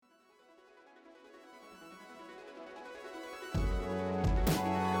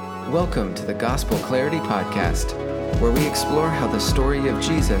Welcome to the Gospel Clarity Podcast, where we explore how the story of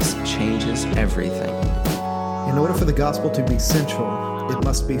Jesus changes everything. In order for the gospel to be central, it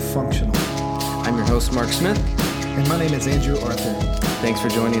must be functional. I'm your host, Mark Smith. And my name is Andrew Arthur. Thanks for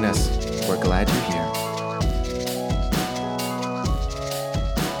joining us. We're glad you're here.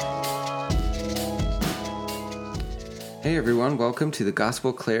 Hey everyone, welcome to the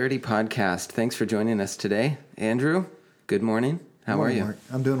Gospel Clarity Podcast. Thanks for joining us today. Andrew, good morning. How are you? Mark.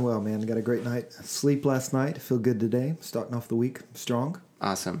 I'm doing well, man. Got a great night. Sleep last night. Feel good today. Starting off the week strong.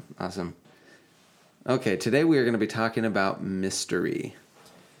 Awesome. Okay, today we are going to be talking about mystery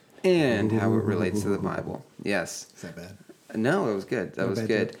and how it relates to the Bible. Yes. Is that bad? No, it was good. That was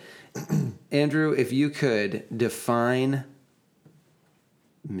good. Andrew, if you could define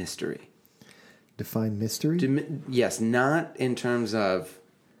mystery. Define mystery? Yes, not in terms of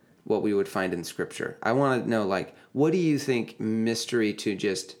what we would find in Scripture. I want to know, what do you think mystery to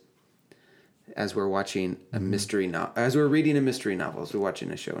just, as we're watching a mystery novel, as we're reading a mystery novel, as we're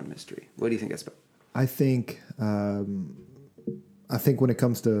watching a show in mystery, what do you think that's about? I think when it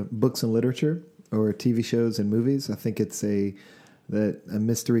comes to books and literature or TV shows and movies, I think it's that a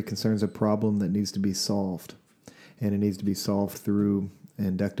mystery concerns a problem that needs to be solved, and it needs to be solved through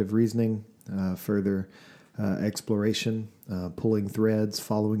inductive reasoning, further exploration, pulling threads,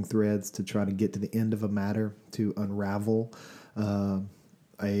 following threads to try to get to the end of a matter, to unravel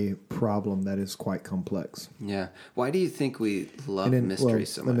a problem that is quite complex. Yeah. Why do you think we love mystery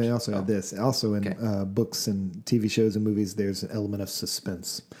so much? Let me also add this. Also in books and TV shows and movies, there's an element of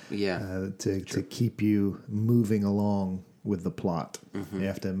suspense. Yeah. To keep you moving along with the plot. Mm-hmm. You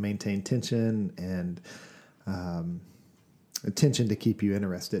have to maintain tension and attention to keep you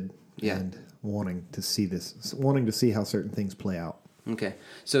interested. Yeah. And wanting to see how certain things play out. Okay.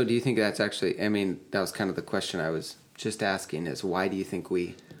 So do you think that's actually, that was kind of the question I was just asking, is why do you think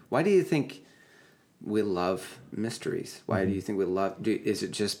we love mysteries? Why do you think is it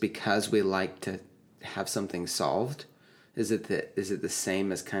just because we like to have something solved? Is it the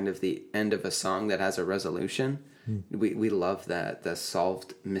same as kind of the end of a song that has a resolution? We love the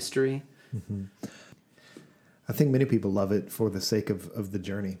solved mystery. Mm-hmm. I think many people love it for the sake of the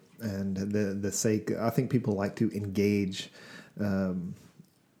journey and the sake. I think people like to engage they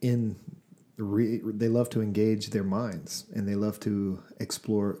love to engage their minds, and they love to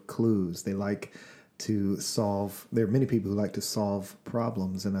explore clues. They like to solve. There are many people who like to solve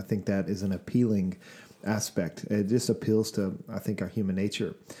problems, and I think that is an appealing aspect. It just appeals to, I think, our human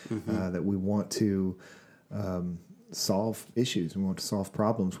nature, that we want to solve issues. We want to solve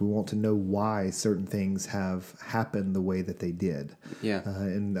problems. We want to know why certain things have happened the way that they did. Yeah.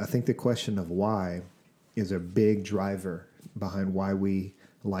 And I think the question of why is a big driver behind why we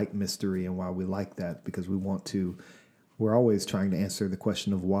like mystery and why we like that, because we're always trying to answer the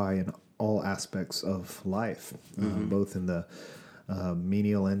question of why in all aspects of life, both in the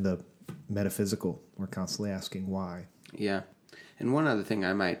menial and the metaphysical. We're constantly asking why. Yeah. And one other thing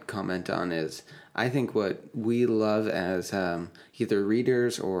I might comment on is I think what we love as either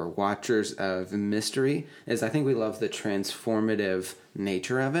readers or watchers of mystery is I think we love the transformative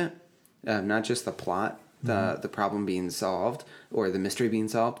nature of it, not just the plot, the problem being solved or the mystery being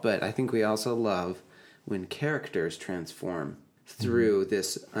solved, but I think we also love when characters transform through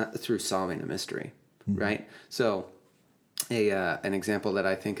through solving a mystery, right? So an example that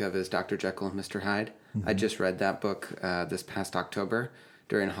I think of is Dr. Jekyll and Mr. Hyde. I just read that book this past October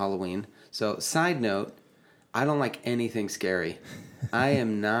during Halloween. So, side note, I don't like anything scary. I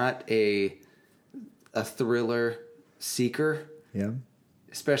am not a thriller seeker. Yeah.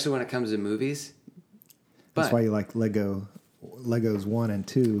 Especially when it comes to movies. That's why you like Legos 1 and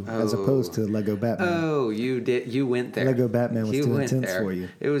 2 as opposed to Lego Batman. Oh, you went there. Lego Batman was too intense for you.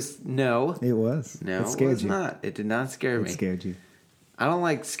 It was no. It was. No, it scared was you. Not. It did not scare me. It scared you. I don't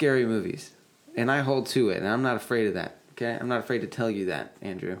like scary movies, and I hold to it, and I'm not afraid of that. Okay, I'm not afraid to tell you that,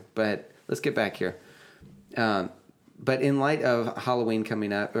 Andrew. But let's get back here. But in light of Halloween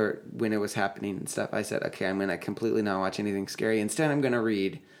coming up, or when it was happening and stuff, I said, okay, I'm going to completely not watch anything scary. Instead, I'm going to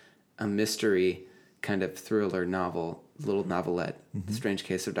read a mystery kind of thriller novel, little novelette, The Strange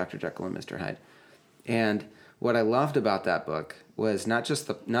Case of Dr. Jekyll and Mr. Hyde. And what I loved about that book was not just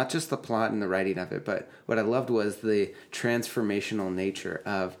the plot and the writing of it, but what I loved was the transformational nature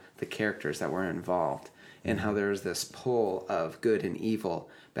of the characters that were involved, and how there was this pull of good and evil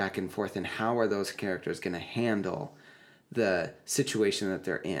back and forth, and how are those characters going to handle the situation that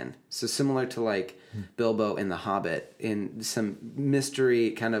they're in. So similar to Bilbo in The Hobbit, in some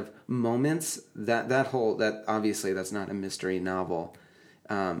mystery kind of moments, that obviously that's not a mystery novel,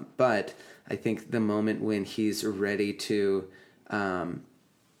 but I think the moment when he's ready to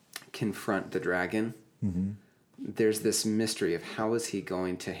confront the dragon, there's this mystery of how is he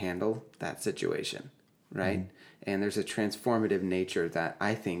going to handle that situation, right? And there's a transformative nature that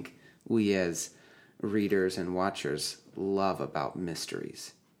I think we as readers and watchers love about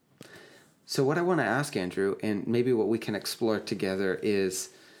mysteries. So what I want to ask, Andrew, and maybe what we can explore together is,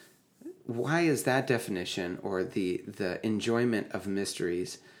 why is that definition, or the enjoyment of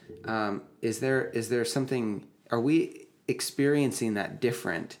mysteries, is there something, are we experiencing that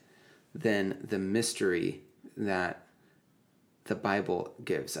different than the mystery that the Bible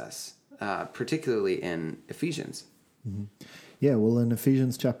gives us, particularly in Ephesians? Mm-hmm. Yeah, well, in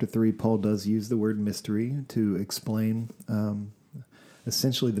Ephesians chapter 3, Paul does use the word mystery to explain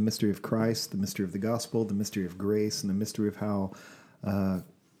essentially the mystery of Christ, the mystery of the gospel, the mystery of grace, and the mystery of how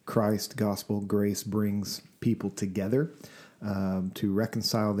Christ, gospel, grace brings people together to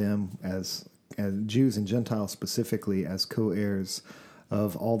reconcile them as Jews and Gentiles specifically as co-heirs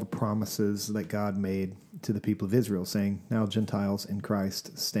of all the promises that God made to the people of Israel, saying, now Gentiles in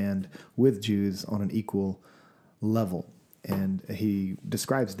Christ stand with Jews on an equal level. And he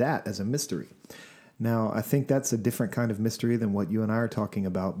describes that as a mystery. Now, I think that's a different kind of mystery than what you and I are talking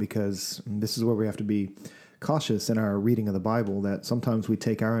about, because this is where we have to be cautious in our reading of the Bible, that sometimes we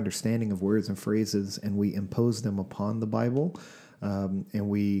take our understanding of words and phrases and we impose them upon the Bible, and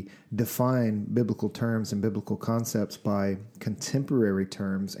we define biblical terms and biblical concepts by contemporary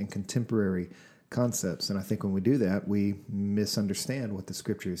terms and contemporary concepts. And I think when we do that, we misunderstand what the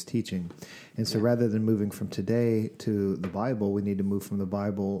Scripture is teaching. And so rather than moving from today to the Bible, we need to move from the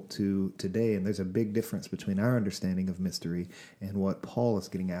Bible to today. And there's a big difference between our understanding of mystery and what Paul is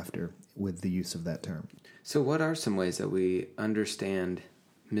getting after with the use of that term. So what are some ways that we understand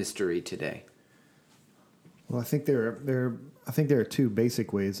mystery today? Well, I think there are two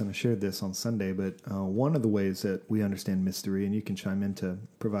basic ways, and I shared this on Sunday, but one of the ways that we understand mystery, and you can chime in to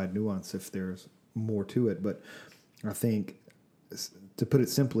provide nuance if there's more to it, but I think, to put it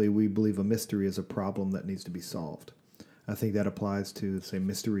simply, we believe a mystery is a problem that needs to be solved. I think that applies to, say,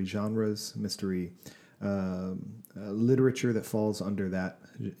 mystery genres, mystery literature that falls into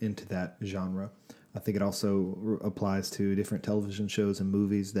that genre. I think it also applies to different television shows and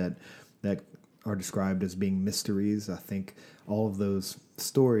movies that are described as being mysteries. I think all of those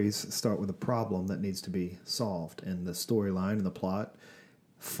stories start with a problem that needs to be solved, and the storyline and the plot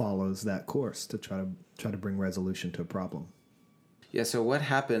follows that course to try to bring resolution to a problem. Yeah, so what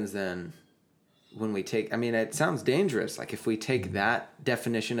happens then when we take, it sounds dangerous, like if we take that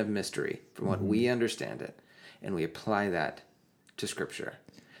definition of mystery from what we understand it and we apply that to Scripture.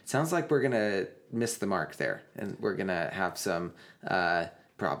 It sounds like we're going to miss the mark there, and we're going to have some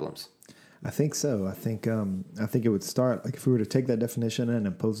problems. I think so. I think it would start, like, if we were to take that definition and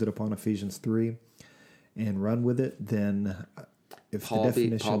impose it upon Ephesians 3 and run with it, then if Paul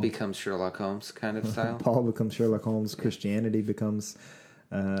becomes Sherlock Holmes kind of style. Paul becomes Sherlock Holmes. Christianity becomes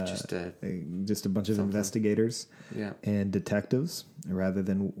just a bunch of investigators and detectives rather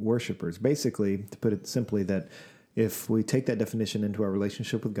than worshipers. Basically, to put it simply, that if we take that definition into our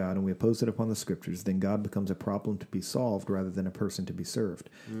relationship with God and we oppose it upon the Scriptures, then God becomes a problem to be solved rather than a person to be served.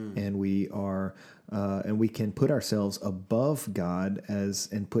 And we can put ourselves above God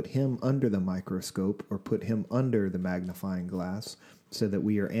and put Him under the microscope or put Him under the magnifying glass, so that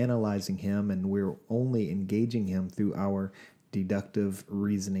we are analyzing Him and we're only engaging Him through our deductive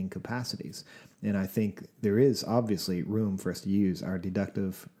reasoning capacities. And I think there is obviously room for us to use our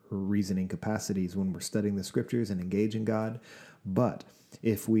deductive reasoning capacities when we're studying the Scriptures and engaging God. But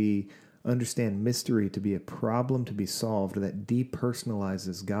if we understand mystery to be a problem to be solved that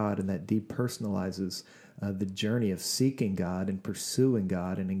depersonalizes God and that depersonalizes the journey of seeking God and pursuing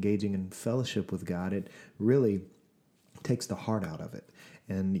God and engaging in fellowship with God, it really takes the heart out of it.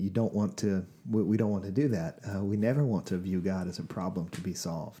 And we don't want to do that. We never want to view God as a problem to be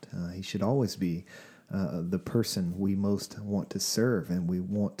solved. He should always be the person we most want to serve, and we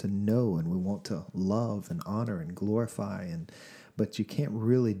want to know, and we want to love and honor and glorify. But you can't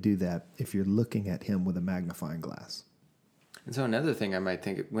really do that if you're looking at Him with a magnifying glass. And so another thing I might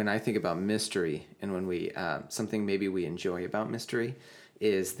think, when I think about mystery, and when we something maybe we enjoy about mystery,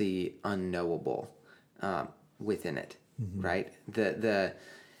 is the unknowable within it, right? The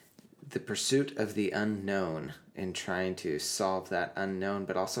pursuit of the unknown and trying to solve that unknown,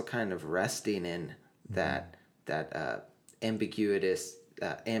 but also kind of resting in that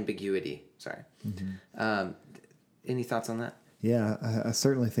ambiguity. Sorry. Any thoughts on that? Yeah, I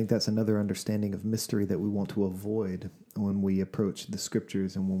certainly think that's another understanding of mystery that we want to avoid when we approach the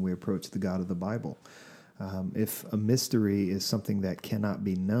Scriptures and when we approach the God of the Bible. If a mystery is something that cannot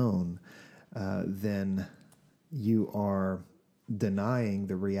be known, then you are denying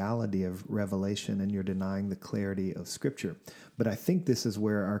the reality of revelation and you're denying the clarity of Scripture. But I think this is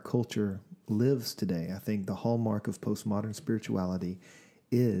where our culture lives today. I think the hallmark of postmodern spirituality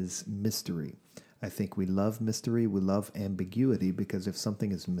is mystery. I think we love mystery, we love ambiguity, because if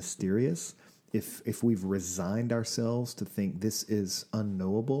something is mysterious, if we've resigned ourselves to think this is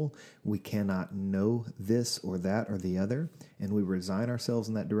unknowable, we cannot know this or that or the other, and we resign ourselves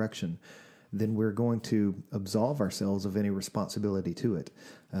in that direction, then we're going to absolve ourselves of any responsibility to it.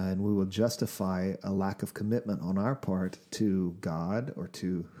 And we will justify a lack of commitment on our part to God or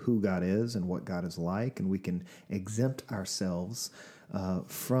to who God is and what God is like, and we can exempt ourselves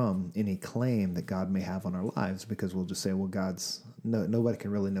from any claim that God may have on our lives, because we'll just say, well, nobody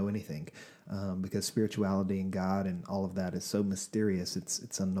can really know anything, because spirituality and God and all of that is so mysterious,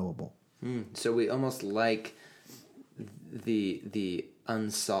 it's unknowable. So we almost like the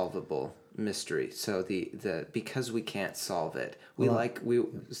unsolvable mystery. So the because we can't solve it, we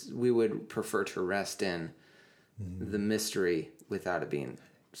would prefer to rest in the mystery without it being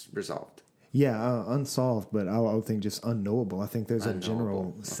resolved. Yeah, unsolved, but I would think just unknowable. I think there's a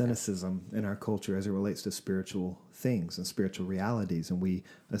general Okay. cynicism in our culture as it relates to spiritual things and spiritual realities, and we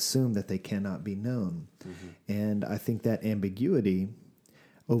assume that they cannot be known. And I think that ambiguity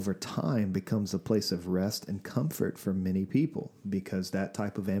over time becomes a place of rest and comfort for many people, because that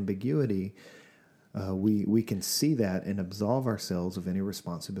type of ambiguity, we can see that and absolve ourselves of any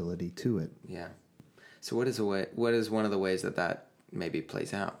responsibility to it. Yeah. So what is one of the ways that maybe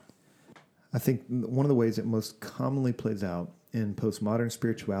plays out? I think one of the ways it most commonly plays out in postmodern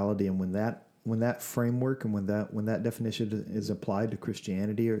spirituality, and when that framework and when that definition is applied to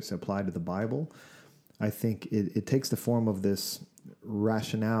Christianity or it's applied to the Bible, I think it takes the form of this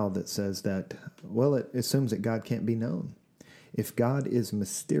rationale that says that, well, it assumes that God can't be known. If God is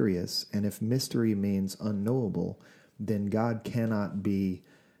mysterious, and if mystery means unknowable, then God cannot be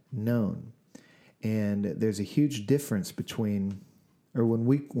known. And there's a huge difference between, or when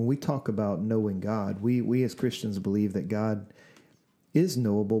we talk about knowing God, we as Christians believe that God is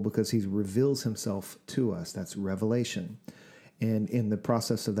knowable because he reveals himself to us. That's revelation. And in the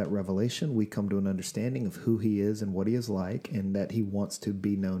process of that revelation, we come to an understanding of who he is and what he is like, and that he wants to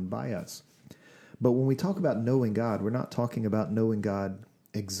be known by us. But when we talk about knowing God, we're not talking about knowing God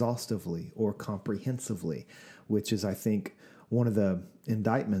exhaustively or comprehensively, which is, I think, one of the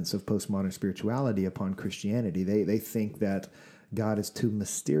indictments of postmodern spirituality upon Christianity. They think that God is too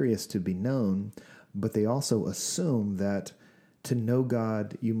mysterious to be known, but they also assume that to know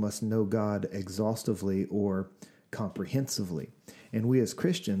God, you must know God exhaustively or comprehensively. And we as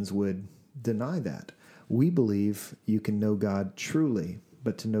Christians would deny that. We believe you can know God truly,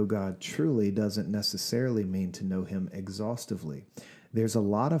 but to know God truly doesn't necessarily mean to know him exhaustively. There's a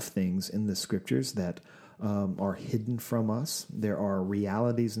lot of things in the scriptures that are hidden from us. There are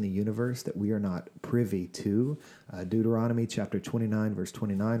realities in the universe that we are not privy to. Deuteronomy chapter 29, verse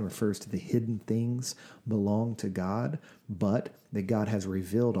 29 refers to the hidden things belong to God, but that God has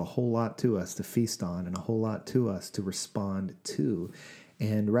revealed a whole lot to us to feast on and a whole lot to us to respond to.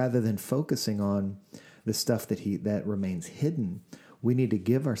 And rather than focusing on the stuff that remains hidden, we need to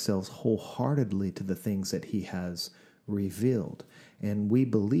give ourselves wholeheartedly to the things that he has revealed. And we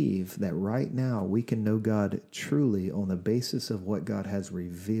believe that right now we can know God truly on the basis of what God has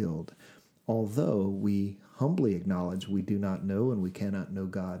revealed, although we humbly acknowledge we do not know and we cannot know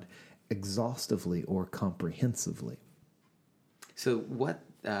God exhaustively or comprehensively. So what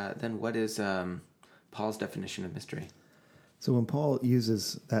is Paul's definition of mystery? So when Paul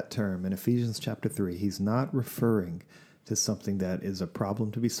uses that term in Ephesians chapter 3, he's not referring to something that is a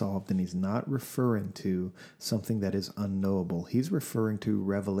problem to be solved, and he's not referring to something that is unknowable. He's referring to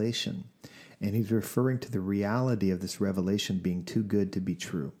revelation, and he's referring to the reality of this revelation being too good to be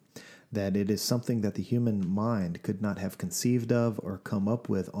true, that it is something that the human mind could not have conceived of or come up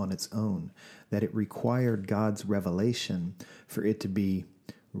with on its own, that it required God's revelation for it to be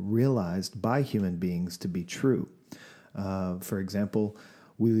realized by human beings to be true. For example,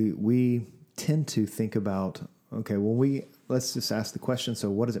 we tend to think about, okay, well, let's just ask the question, so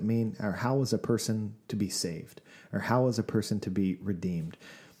what does it mean, or how is a person to be saved, or how is a person to be redeemed?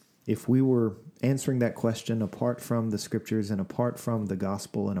 If we were answering that question apart from the scriptures and apart from the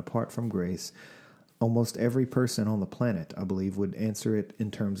gospel and apart from grace, almost every person on the planet, I believe, would answer it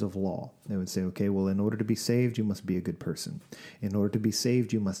in terms of law. They would say, okay, well, in order to be saved, you must be a good person. In order to be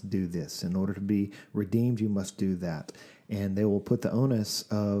saved, you must do this. In order to be redeemed, you must do that. And they will put the onus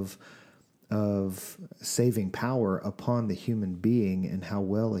of saving power upon the human being and how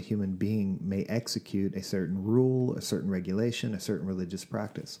well a human being may execute a certain rule, a certain regulation, a certain religious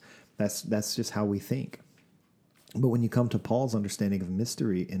practice. That's just how we think. But when you come to Paul's understanding of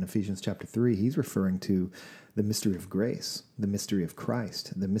mystery in Ephesians chapter 3, he's referring to the mystery of grace, the mystery of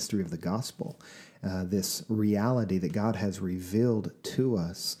Christ, the mystery of the gospel, this reality that God has revealed to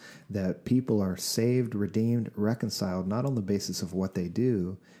us, that people are saved, redeemed, reconciled, not on the basis of what they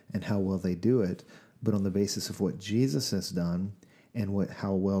do and how well they do it, but on the basis of what Jesus has done and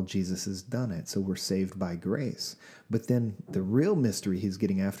how well Jesus has done it. So we're saved by grace. But then the real mystery he's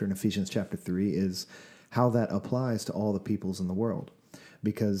getting after in Ephesians chapter 3 is how that applies to all the peoples in the world.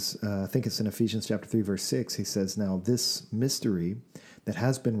 Because I think it's in Ephesians chapter 3, verse 6, he says, now this mystery that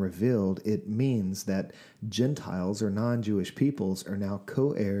has been revealed, it means that Gentiles or non-Jewish peoples are now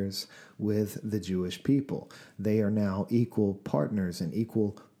co-heirs with the Jewish people. They are now equal partners and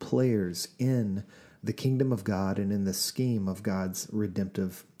equal players in the kingdom of God and in the scheme of God's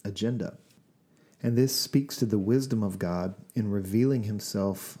redemptive agenda. And this speaks to the wisdom of God in revealing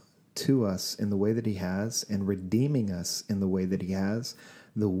himself to us in the way that he has and redeeming us in the way that he has.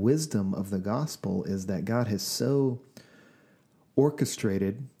 The wisdom of the gospel is that God has so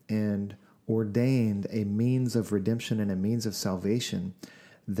orchestrated and ordained a means of redemption and a means of salvation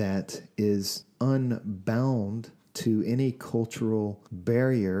that is unbound to any cultural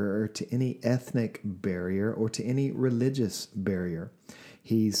barrier or to any ethnic barrier or to any religious barrier.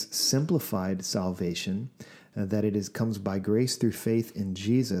 He's simplified salvation, that it comes by grace through faith in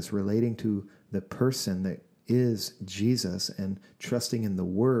Jesus, relating to the person that is Jesus and trusting in the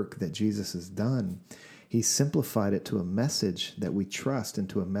work that Jesus has done. He simplified it to a message that we trust and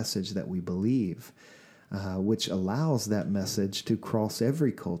to a message that we believe, which allows that message to cross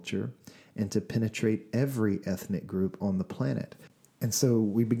every culture and to penetrate every ethnic group on the planet. And so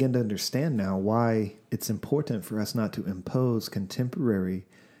we begin to understand now why it's important for us not to impose contemporary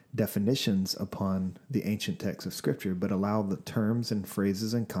definitions upon the ancient texts of Scripture, but allow the terms and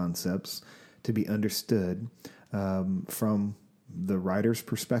phrases and concepts to be understood from the writer's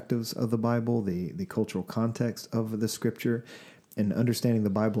perspectives of the Bible, the cultural context of the Scripture, and understanding the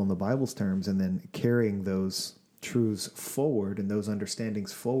Bible in the Bible's terms, and then carrying those truths forward and those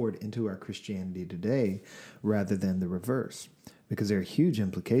understandings forward into our Christianity today rather than the reverse. Because there are huge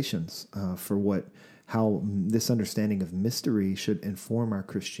implications for how this understanding of mystery should inform our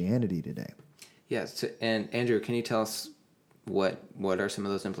Christianity today. Yes, and Andrew, can you tell us what are some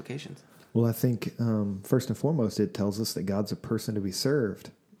of those implications? Well, I think first and foremost, it tells us that God's a person to be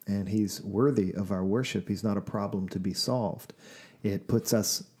served, and he's worthy of our worship. He's not a problem to be solved. It puts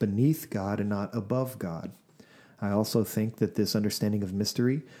us beneath God and not above God. I also think that this understanding of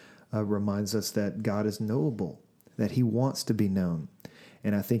mystery reminds us that God is knowable, that he wants to be known.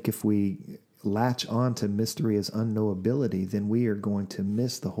 And I think if we latch on to mystery as unknowability, then we are going to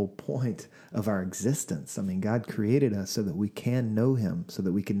miss the whole point of our existence. I mean, God created us so that we can know him, so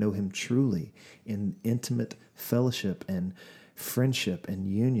that we can know him truly in intimate fellowship and friendship and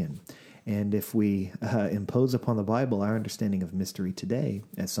union. And if we impose upon the Bible our understanding of mystery today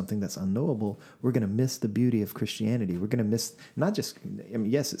as something that's unknowable, we're going to miss the beauty of Christianity. We're going to miss not just,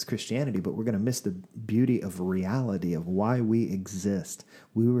 yes, it's Christianity, but we're going to miss the beauty of reality, of why we exist.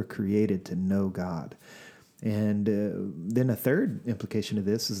 We were created to know God. And then a third implication of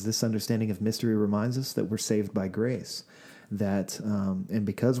this is this understanding of mystery reminds us that we're saved by grace. That and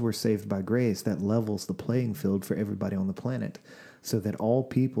because we're saved by grace, that levels the playing field for everybody on the planet, so that all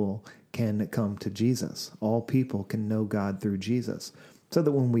people can come to Jesus. All people can know God through Jesus. So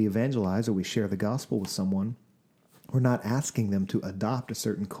that when we evangelize or we share the gospel with someone, we're not asking them to adopt a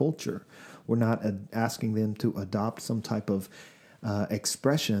certain culture. We're not asking them to adopt some type of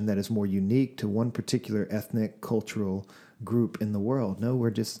expression that is more unique to one particular ethnic, cultural group in the world. No,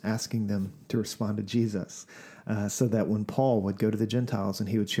 we're just asking them to respond to Jesus. So that when Paul would go to the Gentiles and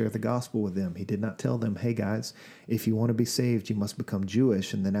he would share the gospel with them, he did not tell them, hey guys, if you want to be saved, you must become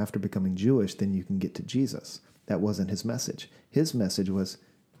Jewish, and then after becoming Jewish, then you can get to Jesus. That wasn't his message. His message was,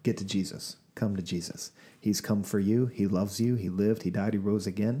 get to Jesus. Come to Jesus. He's come for you. He loves you. He lived. He died. He rose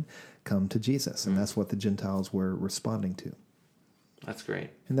again. Come to Jesus. And that's what the Gentiles were responding to. That's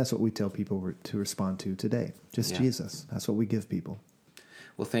great. And that's what we tell people to respond to today. Just Jesus. That's what we give people.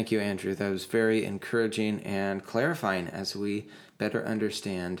 Well, thank you, Andrew. That was very encouraging and clarifying as we better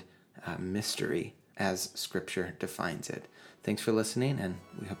understand mystery as Scripture defines it. Thanks for listening, and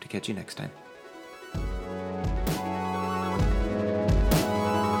we hope to catch you next time.